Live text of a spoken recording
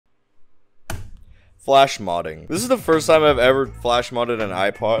Flash modding. This is the first time I've ever flash modded an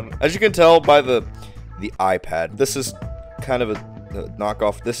iPod. As you can tell by the iPad, this is kind of a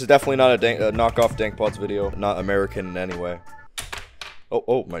knockoff. This is definitely not a knockoff DankPods video. Not American in any way.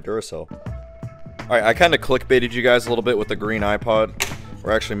 Oh, my Duracell. Alright, I kind of clickbaited you guys a little bit with the green iPod.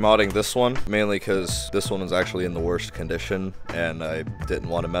 We're actually modding this one, mainly because this one is actually in the worst condition, and I didn't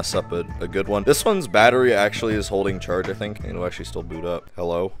want to mess up a good one. This one's battery actually is holding charge, I think, and it'll actually still boot up.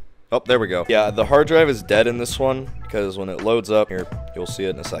 Hello? Oh, there we go. Yeah, the hard drive is dead in this one, because when it loads up, here, you'll see it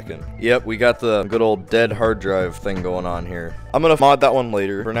in a second. Yep, we got the good old dead hard drive thing going on here. I'm gonna mod that one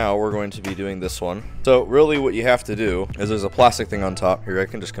later. For now, we're going to be doing this one. So really what you have to do is there's a plastic thing on top. Here, I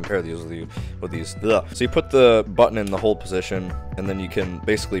can just compare these with these. Ugh. So you put the button in the hold position, and then you can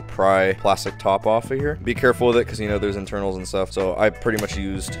basically pry plastic top off of here. Be careful with it, because you know there's internals and stuff. So I pretty much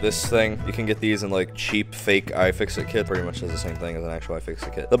used this thing. You can get these in like cheap fake iFixit kit. Pretty much does the same thing as an actual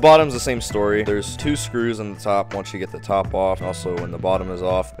iFixit kit. The bottom's the same story. There's 2 screws on the top once you get the top off. Also, when the bottom is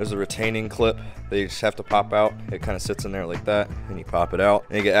off, there's a retaining clip. They just have to pop out. It kind of sits in there like that, and you pop it out,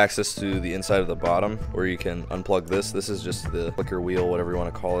 and you get access to the inside of the bottom, where you can unplug this. This is just the clicker wheel, whatever you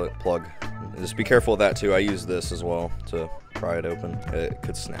want to call it, plug. Just be careful with that too. I use this as well to pry it open. It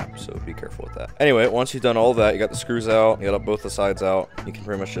could snap, so be careful with that. Anyway, once you've done all of that, you got the screws out, you got both the sides out, you can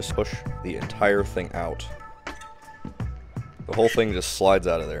pretty much just push the entire thing out. The whole thing just slides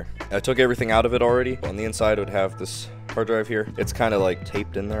out of there. I took everything out of it already. On the inside, it would have this hard drive here. It's kind of like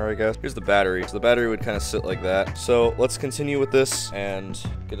taped in there, I guess. Here's the battery. So the battery would kind of sit like that. So let's continue with this and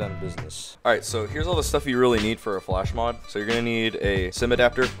get on business. All right, so here's all the stuff you really need for a flash mod. So you're gonna need a SIM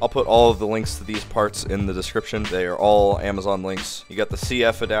adapter. I'll put all of the links to these parts in the description. They are all Amazon links. You got the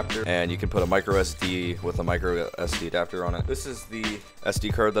CF adapter, and you can put a micro SD with a micro SD adapter on it. This is the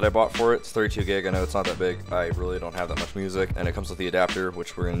SD card that I bought for it. It's 32 gig. I know it's not that big. I really don't have that much music, and it comes with the adapter,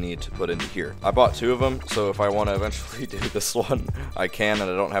 which we're gonna need to put into here. I bought 2 of them, so if I want to eventually do this one, I can, and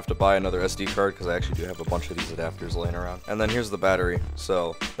I don't have to buy another SD card, because I actually do have a bunch of these adapters laying around. And then here's the battery.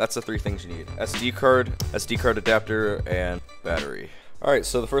 So that's the 3 things you need: SD card adapter, and battery. Alright,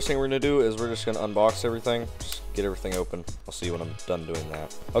 so the first thing we're going to do is we're just going to unbox everything, just get everything open. I'll see you when I'm done doing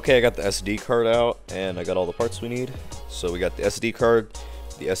that. Okay, I got the SD card out, and I got all the parts we need. So we got the SD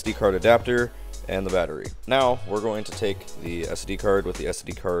card adapter, and the battery. Now we're going to take the SD card with the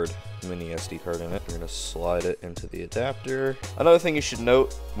mini SD card in it. We're going to slide it into the adapter. Another thing you should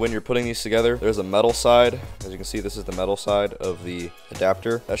note when you're putting these together, there's a metal side. As you can see, this is the metal side of the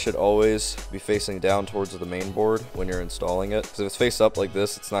adapter. That should always be facing down towards the main board when you're installing it, because if it's face up like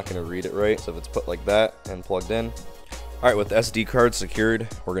this, it's not going to read it right. So if it's put like that and plugged in. Alright, with the SD card secured,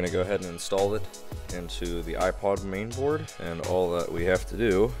 we're going to go ahead and install it into the iPod main board, and all that we have to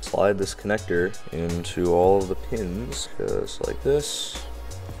do, slide this connector into all of the pins, just like this.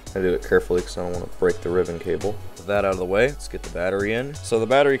 I do it carefully because I don't want to break the ribbon cable. With that out of the way, let's get the battery in. So the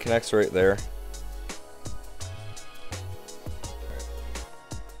battery connects right there.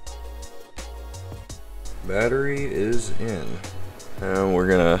 Battery is in, and we're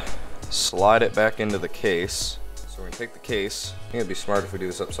gonna slide it back into the case. So we're gonna take the case. I think it'd be smart if we do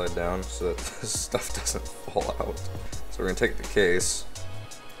this upside down so that this stuff doesn't fall out. So we're gonna take the case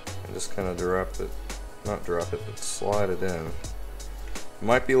and just kind of not drop it, but slide it in. It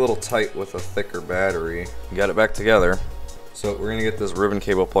might be a little tight with a thicker battery. Got it back together. So we're gonna get this ribbon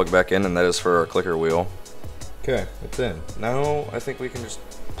cable plugged back in, and that is for our clicker wheel. Okay, it's in. Now I think we can just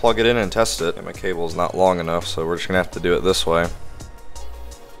plug it in and test it. And my cable is not long enough, so we're just gonna have to do it this way.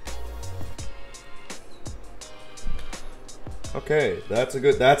 Okay, that's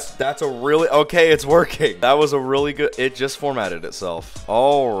a really, okay, it's working. That was a really good, it just formatted itself.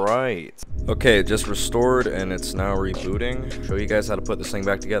 All right. Okay, it just restored, and it's now rebooting. Show you guys how to put this thing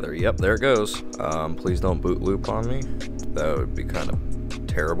back together. Yep, there it goes. Please don't boot loop on me. That would be kind of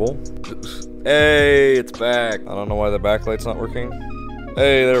terrible. Hey, it's back. I don't know why the backlight's not working.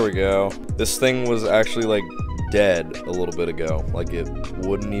 Hey, there we go. This thing was actually like dead a little bit ago. Like it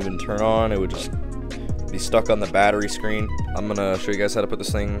wouldn't even turn on. It would just be stuck on the battery screen. I'm gonna show you guys how to put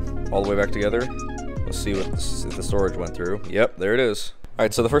this thing all the way back together. Let's see what if the storage went through. Yep, there it is.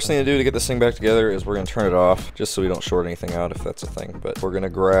 Alright, so the first thing to do to get this thing back together is we're gonna turn it off, just so we don't short anything out, if that's a thing. But we're gonna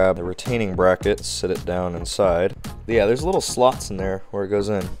grab the retaining bracket, sit it down inside. Yeah, there's little slots in there where it goes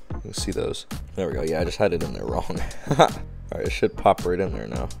in. You can see those. There we go. Yeah, I just had it in there wrong. Alright, it should pop right in there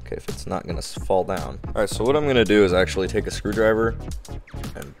now. Okay, if it's not gonna fall down. Alright, so what I'm gonna do is actually take a screwdriver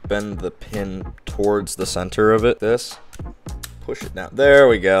and bend the pin towards the center of it. Push it down. There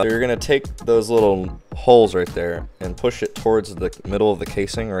we go. So you're gonna take those little holes right there and push it towards the middle of the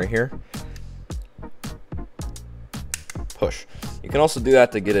casing right here. push. You can also do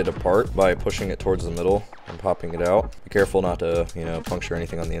that to get it apart by pushing it towards the middle and popping it out. Be careful not to, you know, puncture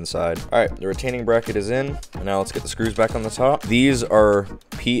anything on the inside. All right, the retaining bracket is in. And now let's get the screws back on the top. These are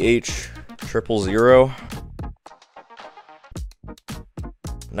PH 000.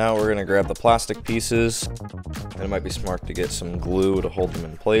 Now we're gonna grab the plastic pieces. And it might be smart to get some glue to hold them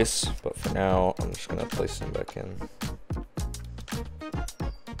in place, but for now, I'm just gonna place them back in.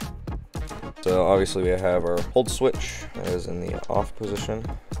 So obviously we have our hold switch that is in the off position.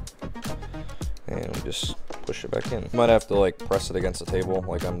 And we just push it back in. Might have to like press it against the table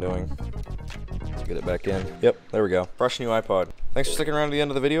like I'm doing to get it back in. Yep, there we go. Fresh new iPod. Thanks for sticking around to the end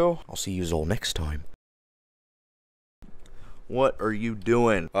of the video. I'll see you all next time. What are you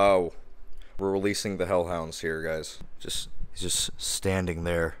doing? Oh, we're releasing the hellhounds here, guys. He's just standing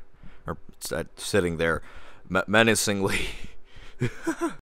there, or sitting there, menacingly.